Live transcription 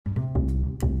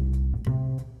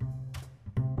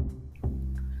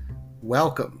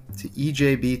Welcome to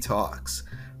EJB Talks,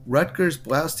 Rutgers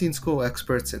Bloustein School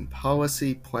experts in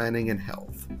policy, planning, and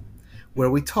health, where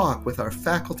we talk with our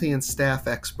faculty and staff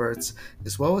experts,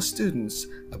 as well as students,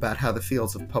 about how the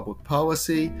fields of public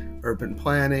policy, urban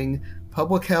planning,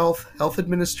 public health, health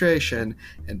administration,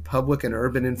 and public and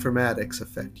urban informatics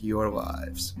affect your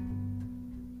lives.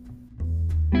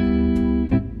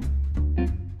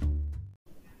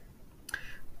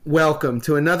 Welcome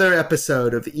to another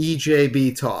episode of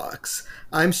EJB Talks.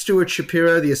 I'm Stuart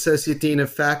Shapiro, the Associate Dean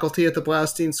of Faculty at the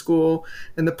Bloustein School,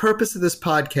 and the purpose of this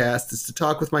podcast is to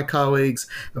talk with my colleagues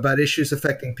about issues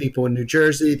affecting people in New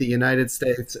Jersey, the United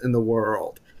States, and the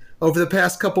world. Over the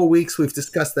past couple of weeks, we've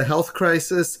discussed the health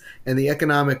crisis and the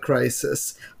economic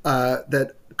crisis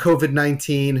that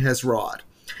COVID-19 has wrought.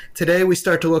 Today, we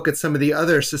start to look at some of the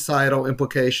other societal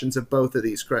implications of both of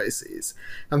these crises.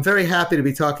 I'm very happy to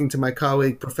be talking to my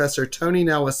colleague, Professor Tony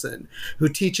Nellison, who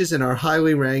teaches in our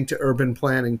highly ranked urban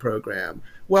planning program.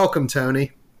 Welcome,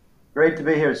 Tony. Great to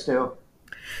be here, Stu.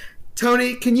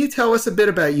 Tony, can you tell us a bit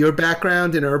about your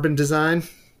background in urban design?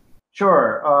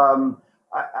 Sure.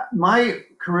 My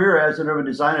career as an urban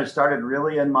designer started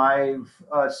really in my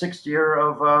sixth year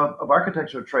of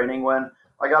architecture training when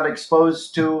I got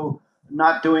exposed to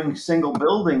not doing single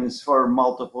buildings for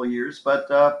multiple years,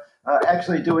 but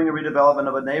actually doing a redevelopment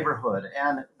of a neighborhood.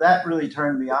 And that really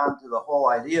turned me on to the whole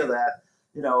idea that,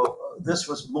 this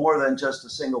was more than just a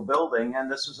single building. And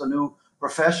this was a new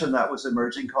profession that was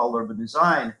emerging called urban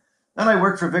design. Then I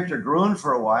worked for Victor Gruen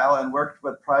for a while and worked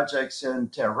with projects in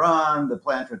Tehran, the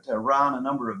plan for Tehran, a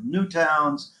number of new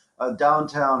towns,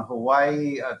 downtown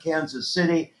Hawaii, Kansas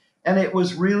City. And it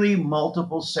was really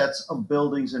multiple sets of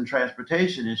buildings and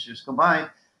transportation issues combined.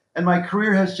 And my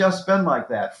career has just been like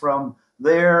that, from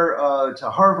there to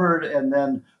Harvard, and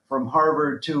then from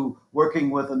Harvard to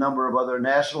working with a number of other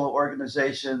national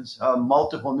organizations,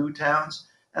 multiple new towns,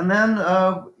 and then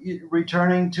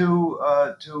returning to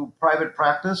private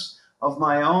practice of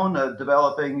my own,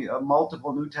 developing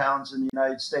multiple new towns in the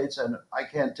United States. And I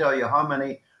can't tell you how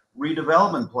many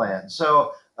redevelopment plans.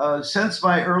 So since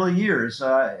my early years,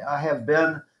 I have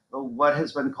been what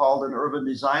has been called an urban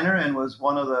designer and was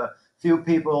one of the few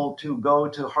people to go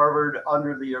to Harvard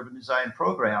under the urban design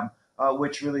program,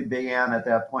 which really began at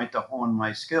that point to hone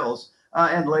my skills.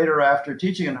 And later, after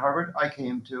teaching in Harvard, I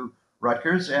came to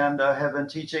Rutgers and have been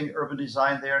teaching urban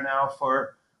design there now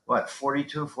for,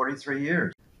 42, 43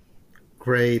 years.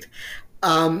 Great.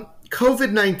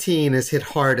 COVID-19 has hit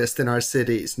hardest in our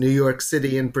cities, New York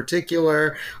City in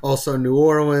particular, also New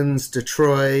Orleans,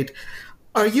 Detroit.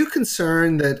 Are you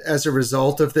concerned that as a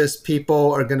result of this,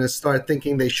 people are going to start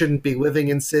thinking they shouldn't be living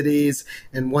in cities?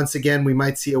 And once again, we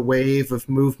might see a wave of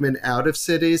movement out of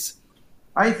cities?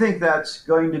 I think that's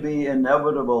going to be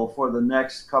inevitable for the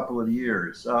next couple of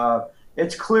years.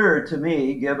 It's clear to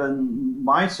me, given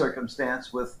my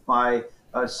circumstance with my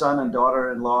son and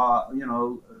daughter-in-law,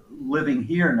 living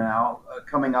here now,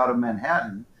 coming out of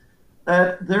Manhattan,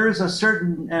 that there is a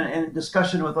certain, and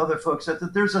discussion with other folks,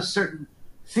 that there's a certain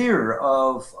fear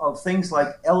of things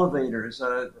like elevators,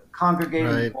 congregating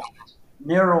right. halls,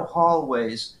 narrow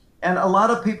hallways. And a lot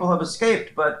of people have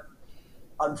escaped, but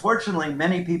unfortunately,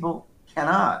 many people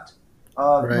cannot.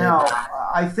 Right. Now,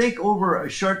 I think over a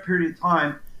short period of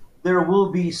time, there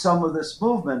will be some of this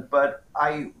movement, but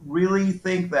I really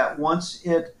think that once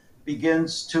it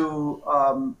begins to,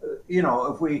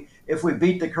 if we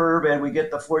beat the curve and we get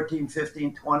the 14,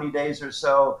 15, 20 days or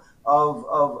so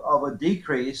of a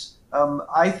decrease,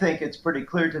 I think it's pretty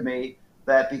clear to me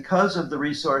that because of the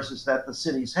resources that the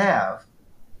cities have,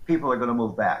 people are going to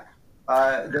move back.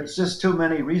 There's just too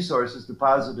many resources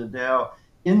deposited now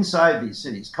inside these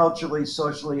cities, culturally,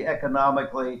 socially,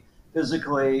 economically,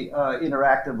 physically,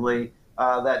 interactively,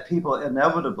 that people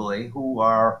inevitably who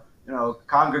are,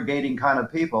 congregating kind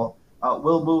of people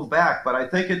will move back. But I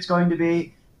think it's going to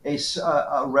be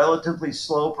a relatively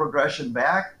slow progression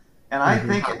back. And I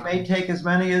think it may take as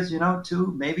many as,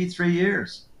 2, maybe 3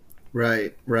 years.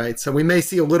 Right. So we may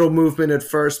see a little movement at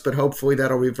first, but hopefully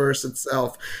that'll reverse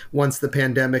itself once the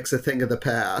pandemic's a thing of the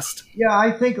past. Yeah,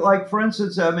 I think, like, for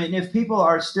instance, if people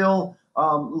are still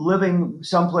living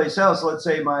someplace else, let's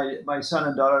say my son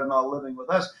and daughter-in-law living with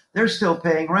us, they're still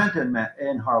paying rent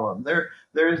in Harlem.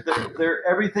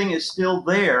 Everything is still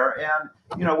there. And,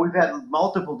 we've had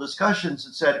multiple discussions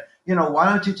that said, why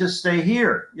don't you just stay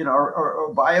here,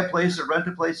 or buy a place or rent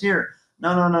a place here?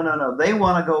 No. They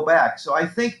want to go back. So I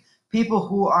think people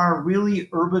who are really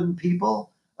urban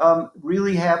people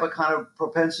really have a kind of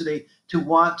propensity to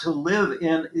want to live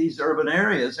in these urban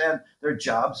areas, and their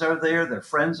jobs are there, their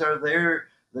friends are there,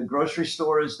 the grocery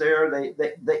store is there.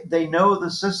 They know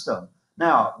the system.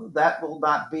 Now, that will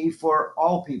not be for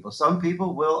all people. Some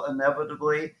people will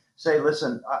inevitably say,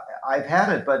 listen, I've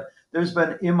had it, but there's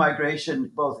been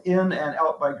immigration, both in and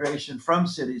out migration from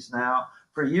cities now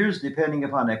for years, depending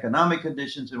upon economic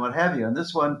conditions and what have you. And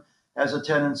this one has a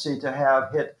tendency to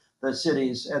have hit the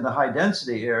cities and the high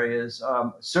density areas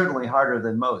certainly harder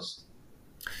than most.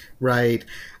 Right.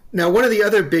 Now, one of the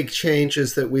other big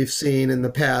changes that we've seen in the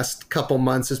past couple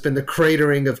months has been the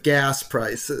cratering of gas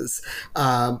prices.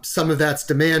 Some of that's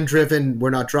demand driven.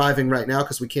 We're not driving right now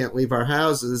because we can't leave our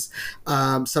houses.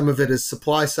 Some of it is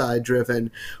supply side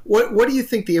driven. What do you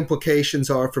think the implications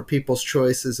are for people's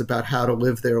choices about how to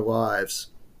live their lives?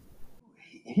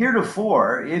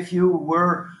 Heretofore, if you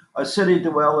were a city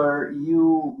dweller,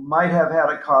 you might have had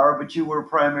a car, but you were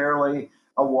primarily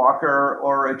a walker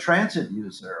or a transit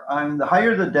user. I mean, the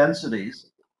higher the densities,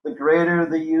 the greater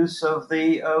the use of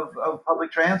of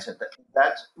public transit.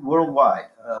 That's worldwide,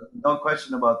 no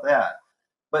question about that.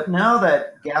 But now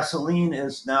that gasoline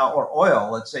is now, or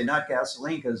oil, let's say not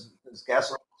gasoline, because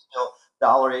gasoline is still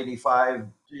 $1.85,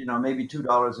 maybe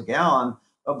 $2 a gallon.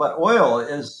 But oil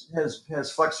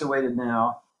has fluctuated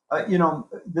now.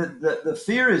 The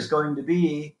fear is going to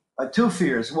be two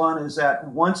fears. One is that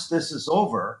once this is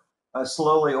over,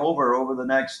 slowly over the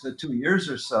next 2 years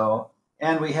or so,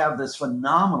 and we have this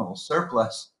phenomenal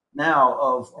surplus now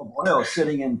of oil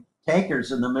sitting in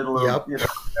tankers in the middle of Yep.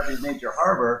 every major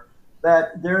harbor,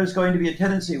 that there is going to be a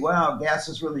tendency. Wow, gas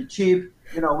is really cheap.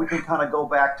 We can kind of go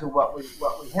back to what we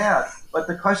had. But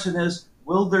the question is,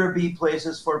 will there be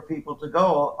places for people to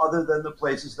go other than the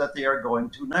places that they are going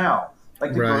to now,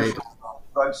 like the Right. grocery store,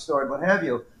 drugstore, and what have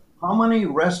you? How many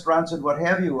restaurants and what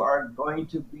have you are going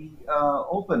to be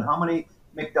open? How many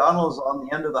McDonald's on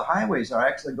the end of the highways are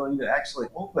actually going to actually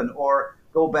open or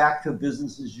go back to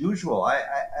business as usual?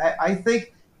 I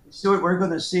think, Stuart, we're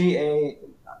going to see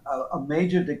a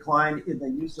major decline in the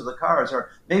use of the cars, or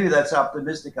maybe that's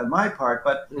optimistic on my part,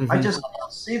 but I Hmm. just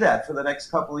don't see that for the next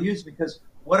couple of years, because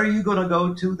what are you going to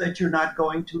go to that you're not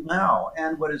going to now?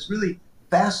 And what is really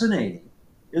fascinating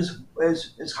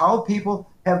is how people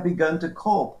have begun to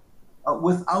cope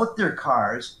without their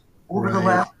cars over the Right.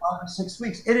 last 5 or 6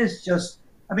 weeks. It is just,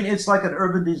 I mean, it's like an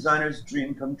urban designer's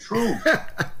dream come true.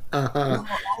 Uh-huh.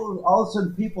 All of a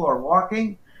sudden, people are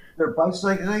walking, they're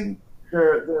bicycling,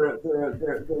 they're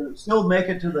still make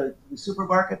it to the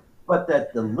supermarket, but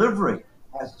that delivery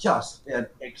has just been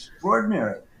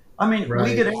extraordinary. I mean, we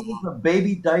Right. get anything from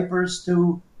baby diapers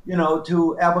to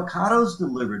avocados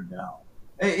delivered now.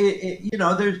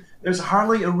 There's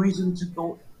hardly a reason to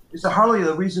go. There's hardly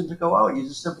a reason to go out. You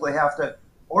just simply have to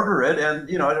order it, and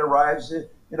it arrives.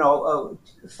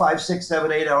 5, 6,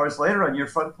 7, 8 hours later on your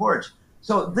front porch.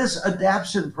 So this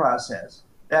adaptation process,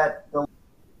 that the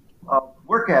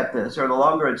work at this, or the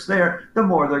longer it's there, the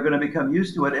more they're going to become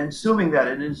used to it, and assuming that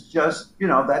it is just,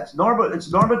 that's normal. It's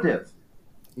normative.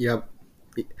 Yep.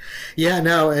 Yeah,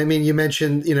 no, I mean, you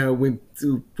mentioned,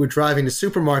 we're driving to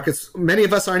supermarkets. Many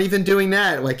of us aren't even doing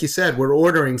that. Like you said, we're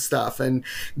ordering stuff, and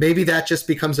maybe that just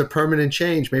becomes a permanent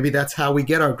change. Maybe that's how we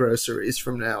get our groceries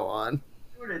from now on.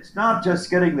 It's not just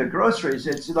getting the groceries.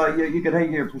 It's like you can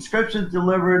have your prescriptions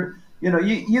delivered.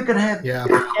 You can have Yeah.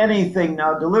 anything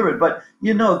now delivered. But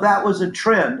that was a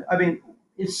trend. I mean,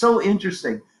 it's so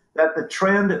interesting that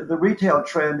the retail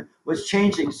trend was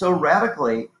changing so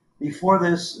radically before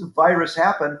this virus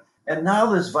happened, and now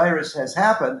this virus has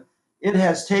happened. It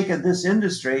has taken this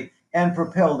industry and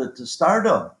propelled it to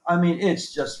stardom. I mean,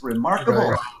 it's just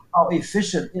remarkable Right. how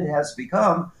efficient it has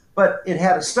become. But it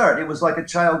had a start. It was like a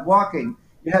child walking.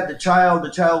 You had the child.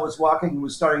 The child was walking,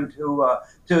 was starting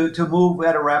to move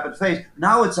at a rapid pace.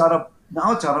 Now it's on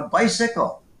a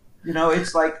bicycle.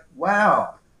 It's like,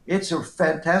 wow, it's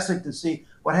fantastic to see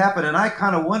what happened. And I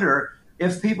kind of wonder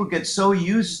if people get so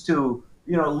used to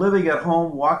living at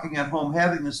home, walking at home,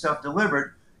 having the stuff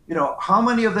delivered. How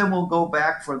many of them will go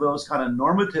back for those kind of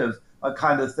normative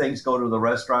kind of things, go to the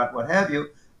restaurant, what have you?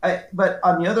 But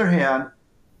on the other hand,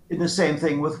 in the same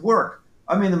thing with work.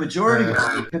 I mean, the majority of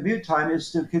Right. the commute time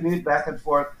is to commute back and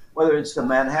forth, whether it's to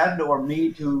Manhattan or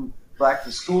me to back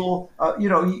to school.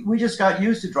 We just got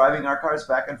used to driving our cars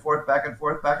back and forth, back and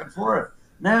forth, back and forth.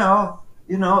 Now,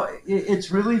 it's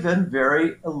really been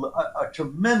a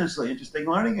tremendously interesting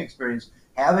learning experience,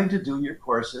 having to do your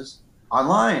courses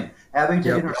online, having to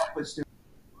Yep. interact with students.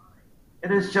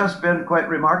 It has just been quite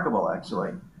remarkable,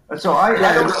 actually. And so I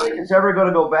Yeah. don't think it's ever going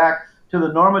to go back to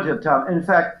the normative time. In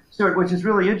fact, Stuart, which is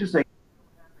really interesting,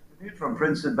 I commute from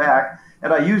Princeton back,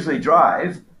 and I usually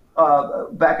drive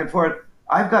back and forth.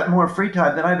 I've got more free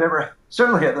time than I've ever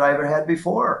had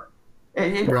before.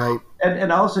 It- Right.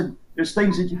 and also, there's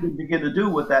things that you can begin to do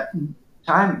with that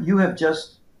time you have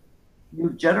just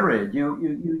you've generated,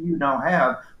 you now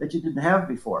have that you didn't have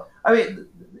before. I mean,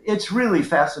 it's really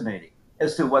fascinating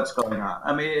as to what's going on.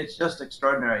 I mean, it's just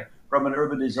extraordinary from an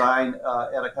urban design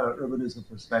and a kind of urbanism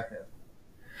perspective.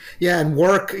 Yeah, and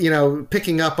work,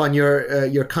 picking up on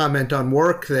your comment on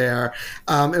work there,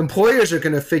 employers are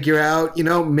going to figure out,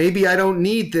 maybe I don't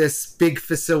need this big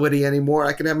facility anymore.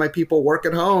 I can have my people work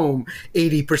at home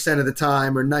 80% of the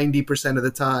time or 90% of the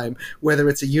time, whether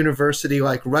it's a university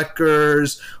like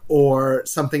Rutgers or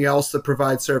something else that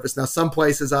provides service. Now, some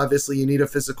places, obviously, you need a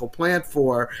physical plant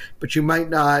for, but you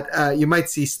might not, you might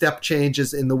see step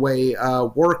changes in the way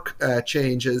work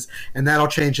changes, and that'll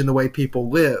change in the way people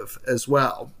live as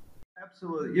well.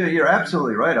 Absolutely, you're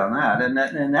absolutely right on that,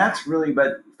 and that's really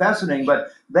but fascinating.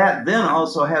 But that then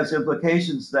also has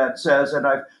implications that says, and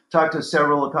I've talked to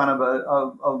several kind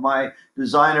of my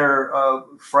designer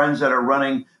friends that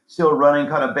are still running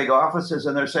kind of big offices,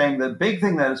 and they're saying the big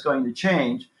thing that is going to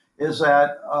change is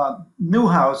that new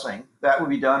housing that would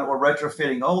be done or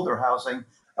retrofitting older housing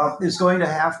is going to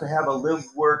have a live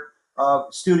work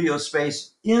studio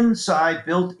space inside,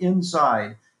 built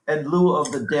inside in lieu of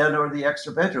the den or the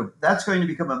extra bedroom. That's going to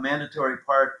become a mandatory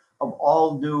part of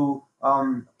all new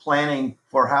planning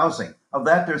for housing. Of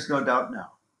that, there's no doubt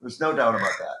now. There's no doubt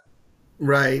about that.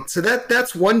 Right. So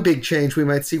that's one big change we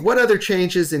might see. What other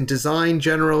changes in design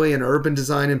generally and urban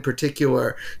design in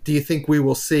particular do you think we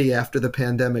will see after the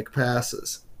pandemic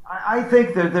passes? I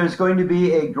think that there's going to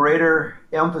be a greater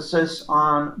emphasis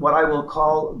on what I will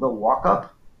call the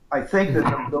walk-up. I think that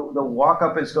the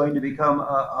walk-up is going to become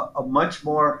a much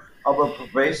more of a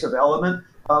pervasive element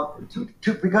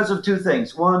because of two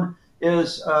things. One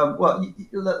is,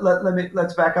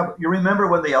 let's back up. You remember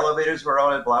when the elevators were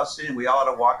out at Blaustein and we all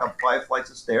had to walk up 5 flights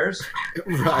of stairs?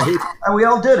 Right. And we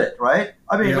all did it, right?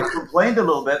 I mean, Yeah. we complained a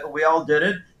little bit, but we all did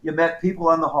it. You met people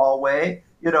on the hallway,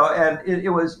 and it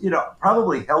was,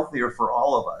 probably healthier for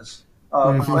all of us.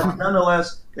 But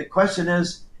nonetheless, the question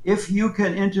is, if you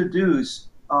can introduce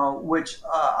which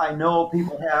I know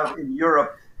people have in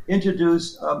Europe,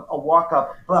 introduced a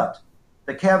walk-up, but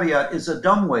the caveat is a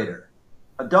dumbwaiter.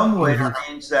 A dumbwaiter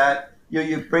means that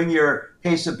you bring your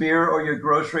case of beer or your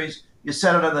groceries, you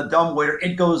set it on the dumbwaiter,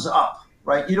 it goes up,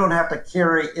 right? You don't have to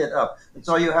carry it up. That's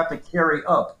all you have to carry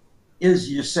up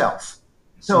is yourself.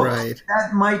 So Right.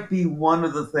 that might be one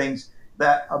of the things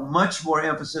that a much more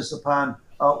emphasis upon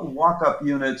walk-up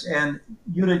units and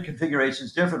unit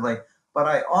configurations differently. But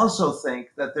I also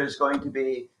think that there's going to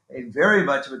be a very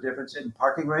much of a difference in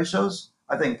parking ratios.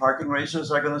 I think parking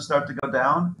ratios are going to start to go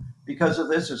down because of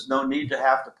this. There's no need to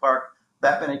have to park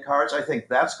that many cars. I think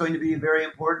that's going to be very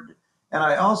important. And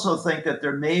I also think that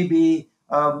there may be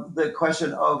the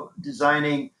question of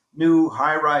designing new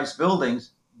high-rise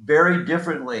buildings very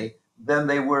differently than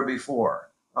they were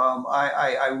before.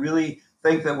 I really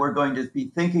think that we're going to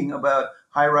be thinking about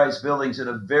high-rise buildings in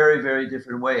a very, very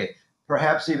different way,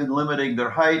 perhaps even limiting their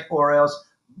height or else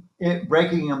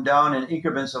breaking them down in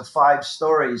increments of 5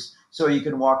 stories so you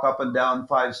can walk up and down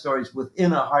 5 stories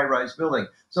within a high-rise building.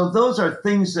 So those are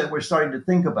things that we're starting to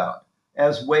think about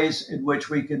as ways in which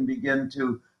we can begin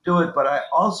to do it. But I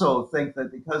also think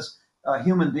that because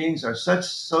human beings are such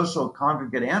social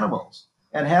congregate animals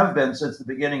and have been since the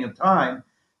beginning of time,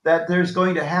 that there's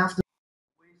going to have to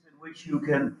be ways in which you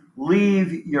can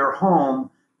leave your home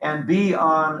and be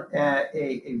on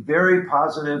a very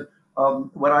positive,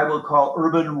 what I will call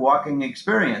urban walking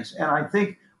experience. And I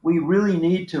think we really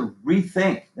need to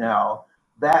rethink now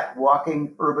that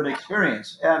walking urban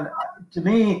experience. And to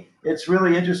me, it's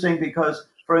really interesting because,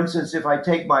 for instance, if I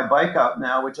take my bike out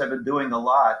now, which I've been doing a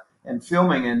lot and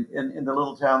filming in the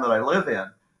little town that I live in,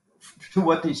 to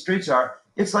what these streets are,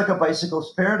 it's like a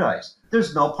bicycle's paradise.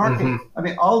 There's no parking. I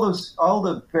mean, all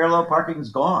the parallel parking is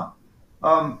gone.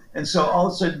 And so all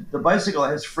of a sudden, the bicycle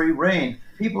has free reign.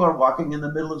 People are walking in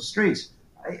the middle of streets.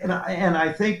 And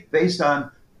I think based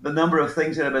on the number of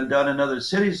things that have been done in other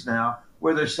cities now,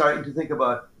 where they're starting to think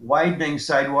about widening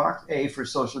sidewalks, for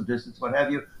social distance, what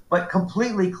have you, but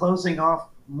completely closing off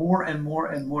more and more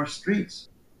and more streets.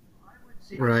 I would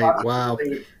see Right. Wow.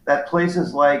 that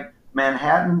places like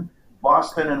Manhattan,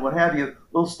 Boston, and what have you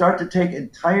will start to take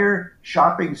entire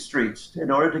shopping streets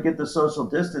in order to get the social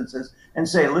distances and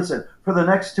say, listen, for the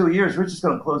next 2 years, we're just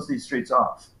going to close these streets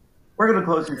off. We're going to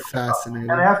close these streets off. Fascinating.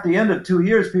 And after the end of 2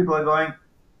 years, people are going,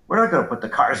 we're not going to put the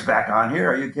cars back on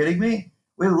here. Are you kidding me?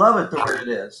 We love it the way it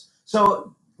is.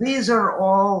 So these are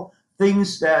all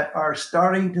things that are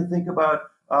starting to think about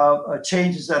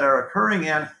changes that are occurring.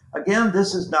 And again,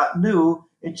 this is not new.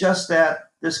 It's just that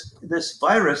this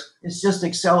virus has just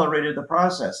accelerated the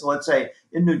process. So let's say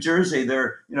in New Jersey,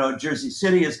 Jersey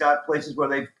City has got places where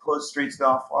they've closed streets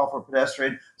off for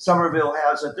pedestrian. Somerville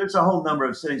has it. There's a whole number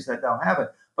of cities that don't have it.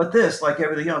 But this, like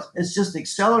everything else, it's just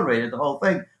accelerated the whole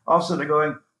thing. All of a sudden they're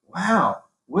going, wow,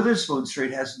 Witherspoon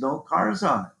Street has no cars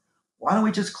on it. Why don't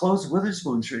we just close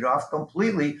Witherspoon Street off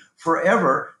completely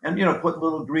forever and, put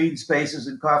little green spaces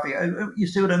and coffee? You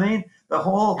see what I mean? The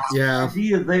whole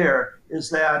idea there is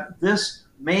that this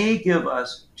may give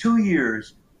us 2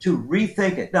 years to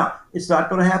rethink it. Now, it's not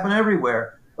going to happen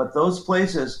everywhere, but those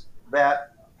places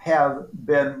that have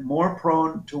been more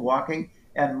prone to walking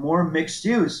and more mixed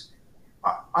use,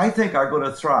 I think are going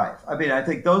to thrive. I mean, I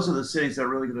think those are the cities that are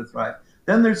really going to thrive.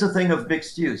 Then there's the thing of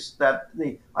mixed use, that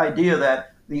the idea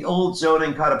that the old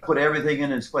zoning kind of put everything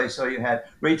in its place. So you had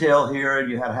retail here and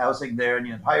you had housing there and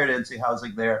you had higher density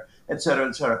housing there, et cetera,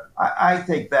 et cetera. I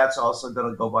think that's also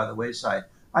going to go by the wayside.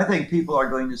 I think people are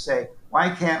going to say,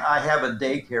 why can't I have a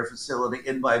daycare facility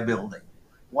in my building?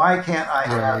 Why can't I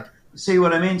have, see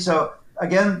what I mean? So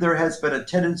again, there has been a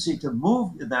tendency to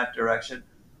move in that direction,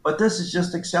 but this has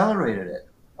just accelerated it.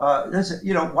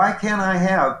 Why can't I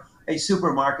have a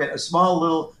supermarket, a small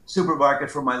little supermarket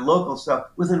for my local stuff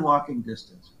within walking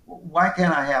distance? Why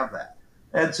can't I have that?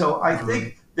 And so I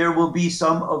think there will be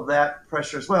some of that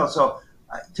pressure as well. So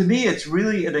to me, it's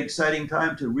really an exciting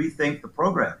time to rethink the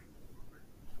programming.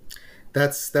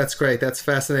 That's great. That's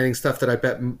fascinating stuff that I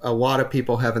bet a lot of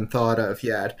people haven't thought of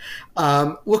yet.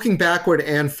 Looking backward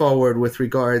and forward with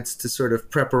regards to sort of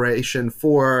preparation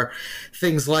for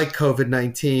things like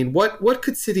COVID-19, what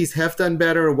could cities have done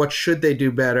better, or what should they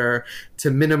do better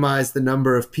to minimize the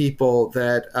number of people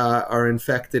that are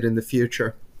infected in the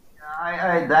future?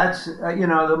 That's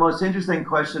the most interesting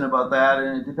question about that,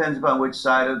 and it depends upon which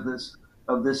side of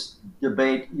this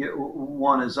debate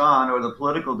one is on, or the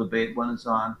political debate one is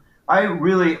on. I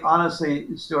really,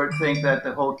 honestly, Stuart, think that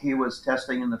the whole key was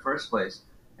testing in the first place,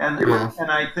 and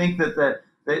I think that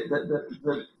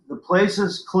the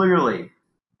places clearly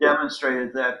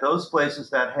demonstrated that those places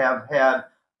that have had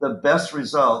the best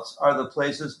results are the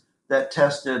places that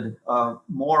tested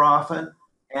more often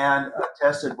and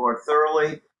tested more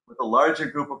thoroughly with a larger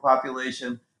group of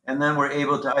population, and then were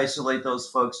able to isolate those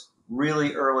folks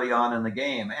really early on in the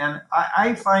game. And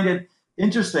I find it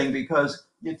interesting because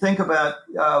you think about,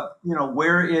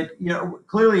 where it,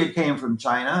 clearly it came from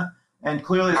China, and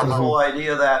clearly the whole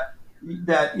idea that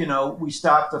we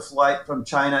stopped the flight from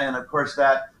China, and of course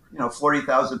that,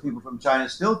 40,000 people from China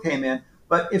still came in.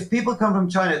 But if people come from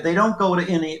China, they don't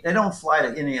fly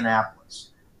to Indianapolis.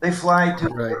 They fly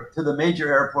to the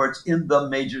major airports in the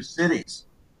major cities.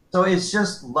 So it's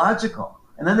just logical.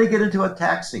 And then they get into a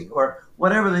taxi or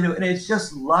whatever they do, and it's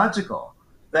just logical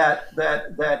that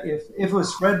if it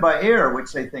was spread by air,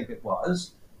 which they think it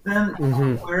was, then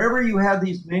wherever you have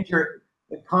these major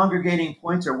congregating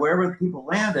points or wherever people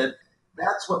landed,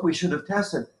 that's what we should have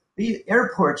tested. The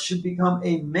airports should become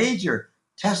a major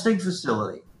testing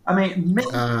facility. I mean,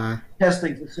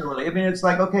 testing facility. I mean, it's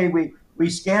like, okay, we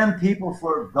scan people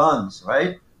for guns,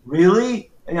 right? Really?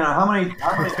 How many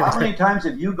times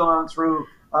have you gone through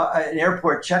an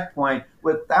airport checkpoint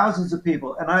with thousands of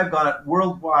people, and I've gone it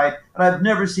worldwide, and I've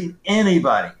never seen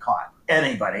anybody caught,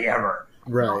 anybody ever.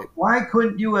 Right. Why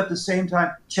couldn't you at the same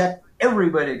time check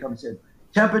everybody that comes in?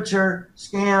 Temperature,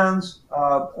 scans,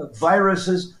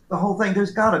 viruses, the whole thing.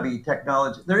 There's got to be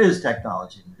technology. There is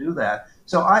technology to do that.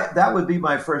 So that would be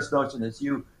my first notion, is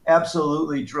you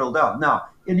absolutely drill down. Now,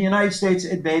 in the United States,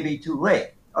 it may be too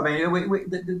late. I mean,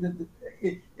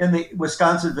 in the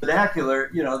Wisconsin vernacular,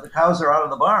 the cows are out of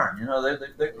the barn.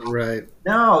 They're right.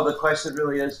 Now the question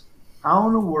really is, how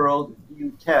in the world do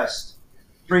you test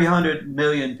 300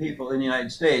 million people in the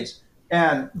United States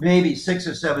and maybe 6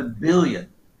 or 7 billion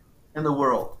in the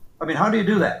world? I mean, how do you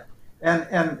do that?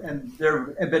 And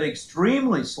they've been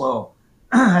extremely slow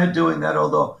at doing that.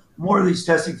 Although more of these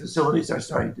testing facilities are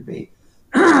starting to be,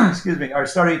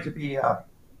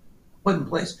 put in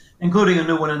place, including a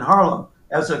new one in Harlem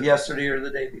as of yesterday or the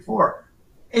day before.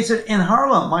 It's in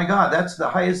Harlem, my God, that's the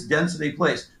highest density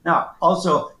place. Now,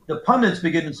 also, the pundits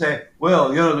begin to say,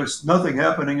 well, there's nothing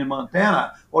happening in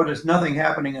Montana, or there's nothing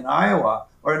happening in Iowa,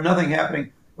 or nothing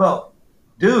happening. Well,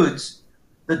 dudes,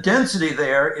 the density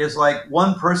there is like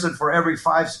one person for every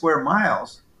 5 square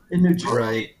miles. In New Jersey,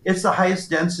 right. It's the highest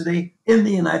density in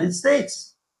the United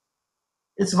States.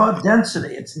 It's about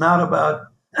density. It's not about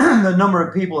the number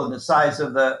of people and the size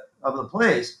of the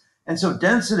place. And so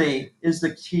density is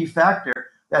the key factor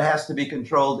that has to be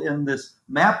controlled in this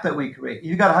map that we create.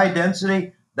 You got high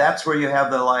density, that's where you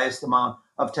have the highest amount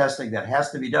of testing that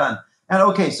has to be done. And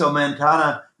okay, so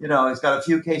Montana, it's got a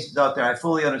few cases out there. I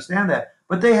fully understand that.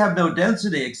 but they have no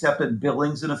density except in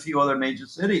Billings and a few other major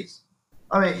cities.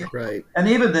 I mean, Right. and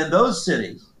even in those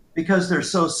cities, because they're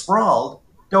so sprawled,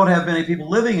 don't have many people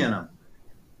living in them.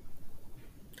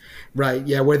 Right.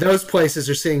 Yeah. Where those places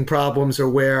are seeing problems or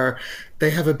where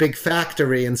they have a big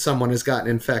factory and someone has gotten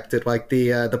infected, like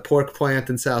the pork plant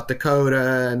in South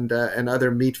Dakota and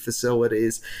other meat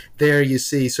facilities. There you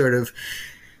see sort of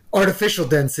artificial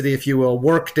density, if you will,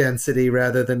 work density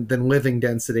rather than living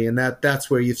density, and that's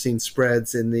where you've seen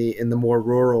spreads in the more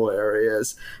rural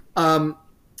areas.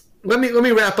 Let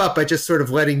me wrap up by just sort of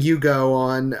letting you go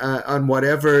on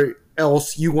whatever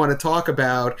else you want to talk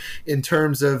about in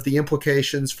terms of the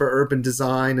implications for urban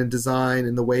design and design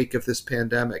in the wake of this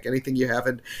pandemic. Anything you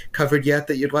haven't covered yet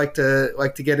that you'd like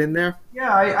to get in there?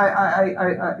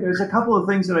 Yeah, there's a couple of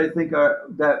things that I think are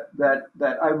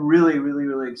that I'm really, really,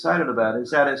 really excited about.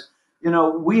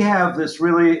 We have this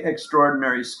really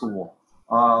extraordinary school,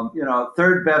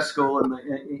 third best school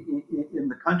in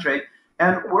the country,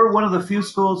 and we're one of the few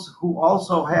schools who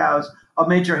also has a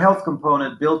major health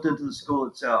component built into the school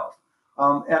itself.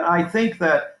 And I think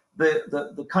that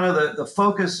the kind of the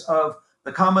focus of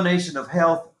the combination of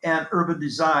health and urban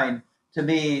design to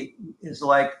me is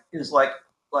like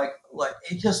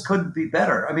it just couldn't be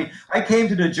better. I mean, I came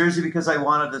to New Jersey because I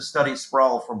wanted to study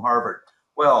sprawl from Harvard.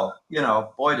 Well,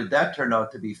 boy, did that turn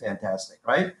out to be fantastic,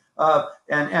 right?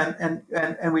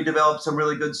 And we developed some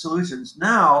really good solutions.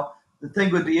 Now, the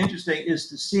thing would be interesting is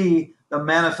to see the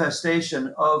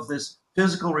manifestation of this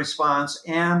physical response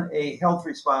and a health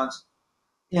response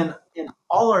in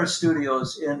all our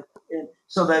studios,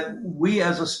 so that we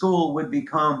as a school would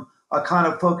become a kind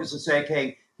of focus and say,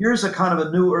 okay, here's a kind of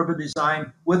a new urban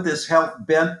design with this health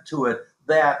bent to it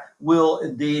that will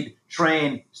indeed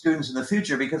train students in the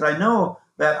future. Because I know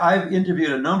that I've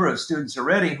interviewed a number of students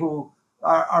already who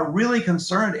are really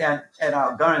concerned, and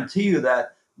I'll guarantee you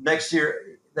that next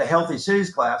year, the Healthy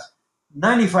Cities class,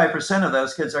 95% of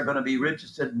those kids are going to be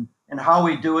interested in how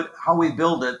we do it, how we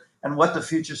build it, and what the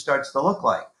future starts to look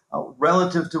like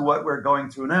relative to what we're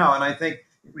going through now. And I think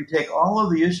if we take all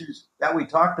of the issues that we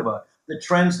talked about, the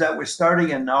trends that we're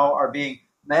starting and now are being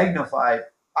magnified,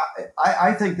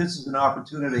 I think this is an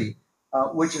opportunity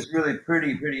which is really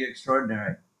pretty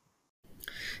extraordinary.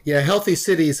 Yeah, Healthy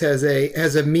Cities has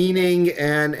a meaning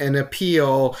and an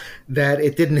appeal that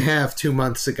it didn't have 2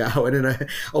 months ago, and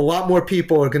a lot more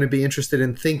people are going to be interested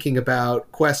in thinking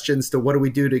about questions to what do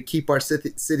we do to keep our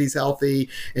cities healthy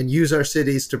and use our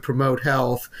cities to promote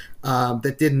health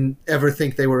that didn't ever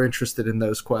think they were interested in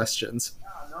those questions.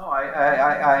 No,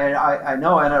 I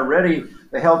know, and already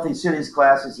the Healthy Cities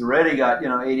class has already got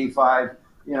 85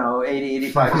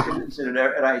 students in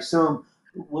it, and I assume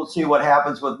we'll see what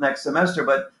happens with next semester.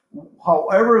 But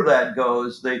however that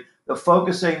goes, the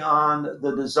focusing on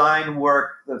the design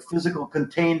work, the physical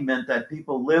containment that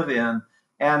people live in,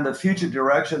 and the future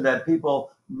direction that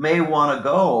people may want to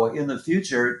go in the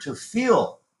future to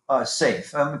feel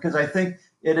safe. Because I think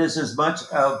it is as much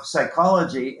of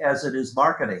psychology as it is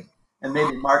marketing. And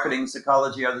maybe marketing and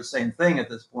psychology are the same thing at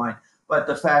this point. But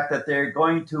the fact that they're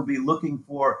going to be looking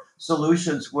for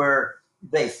solutions where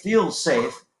they feel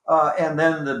safe. And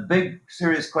then the big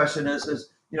serious question is,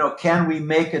 can we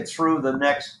make it through the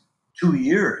next 2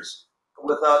 years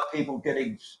without people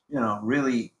getting,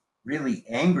 really, really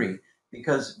angry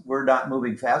because we're not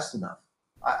moving fast enough?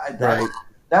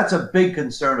 That's a big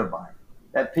concern of mine,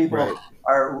 that people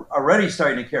are already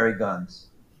starting to carry guns.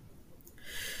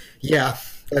 Yeah,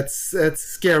 that's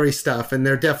scary stuff. And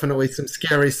there are definitely some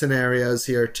scary scenarios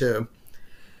here, too.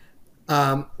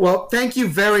 Well, thank you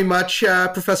very much,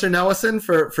 Professor Nellison,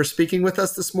 for speaking with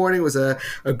us this morning. It was a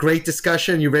great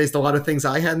discussion. You raised a lot of things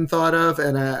I hadn't thought of,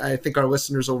 and I think our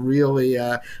listeners will really,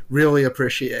 really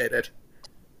appreciate it.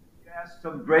 You asked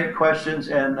some great questions,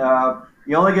 and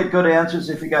you only get good answers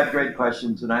if you got great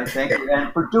questions. And I thank you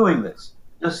and for doing this,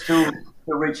 just to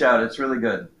reach out. It's really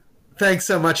good. Thanks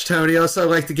so much, Tony. Also, I'd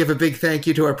like to give a big thank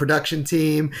you to our production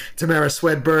team, Tamara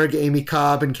Swedberg, Amy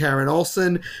Cobb, and Karen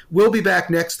Olson. We'll be back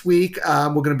next week.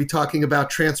 We're going to be talking about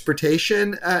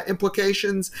transportation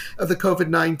implications of the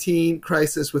COVID-19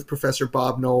 crisis with Professor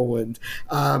Bob Noland.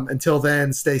 Until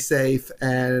then, stay safe,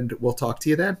 and we'll talk to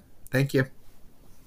you then. Thank you.